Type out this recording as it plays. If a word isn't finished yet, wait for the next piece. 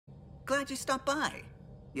glad you stopped by.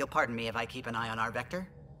 You'll pardon me if I keep an eye on our vector?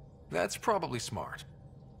 That's probably smart.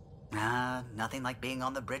 Nothing like being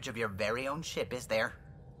on the bridge of your very own ship, is there?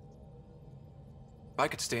 I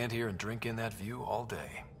could stand here and drink in that view all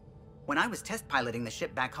day. When I was test piloting the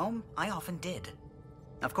ship back home, I often did.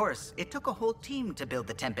 Of course, it took a whole team to build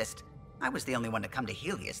the Tempest. I was the only one to come to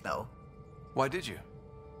Helios, though. Why did you?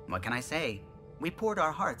 What can I say? We poured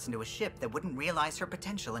our hearts into a ship that wouldn't realize her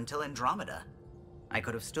potential until Andromeda. I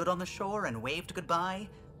could have stood on the shore and waved goodbye,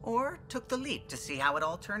 or took the leap to see how it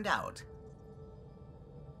all turned out.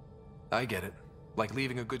 I get it. Like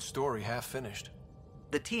leaving a good story half-finished.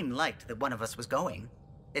 The team liked that one of us was going.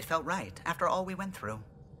 It felt right after all we went through.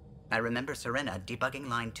 I remember Serena debugging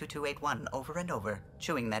line 2281 over and over,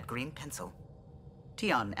 chewing that green pencil.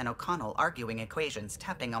 Tion and O'Connell arguing equations,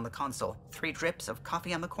 tapping on the console, 3 drips of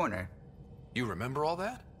coffee on the corner. You remember all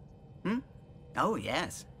that? Oh,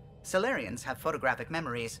 yes. Solarians have photographic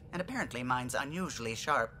memories, and apparently mine's unusually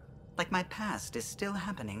sharp. Like my past is still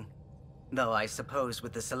happening. Though I suppose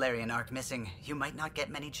with the Solarian arc missing, you might not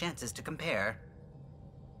get many chances to compare.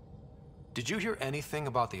 Did you hear anything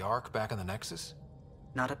about the Ark back in the Nexus?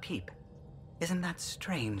 Not a peep. Isn't that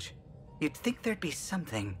strange? You'd think there'd be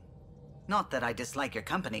something. Not that I dislike your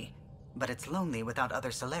company, but it's lonely without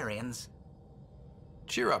other Solarians.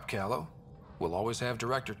 Cheer up, Kallo. We'll always have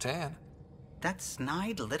Director Tan. That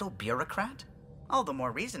snide little bureaucrat? All the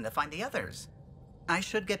more reason to find the others. I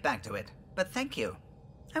should get back to it, but thank you.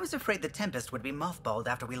 I was afraid the Tempest would be mothballed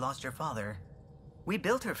after we lost your father. We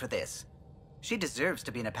built her for this. She deserves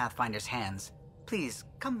to be in a Pathfinder's hands. Please,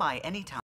 come by any time.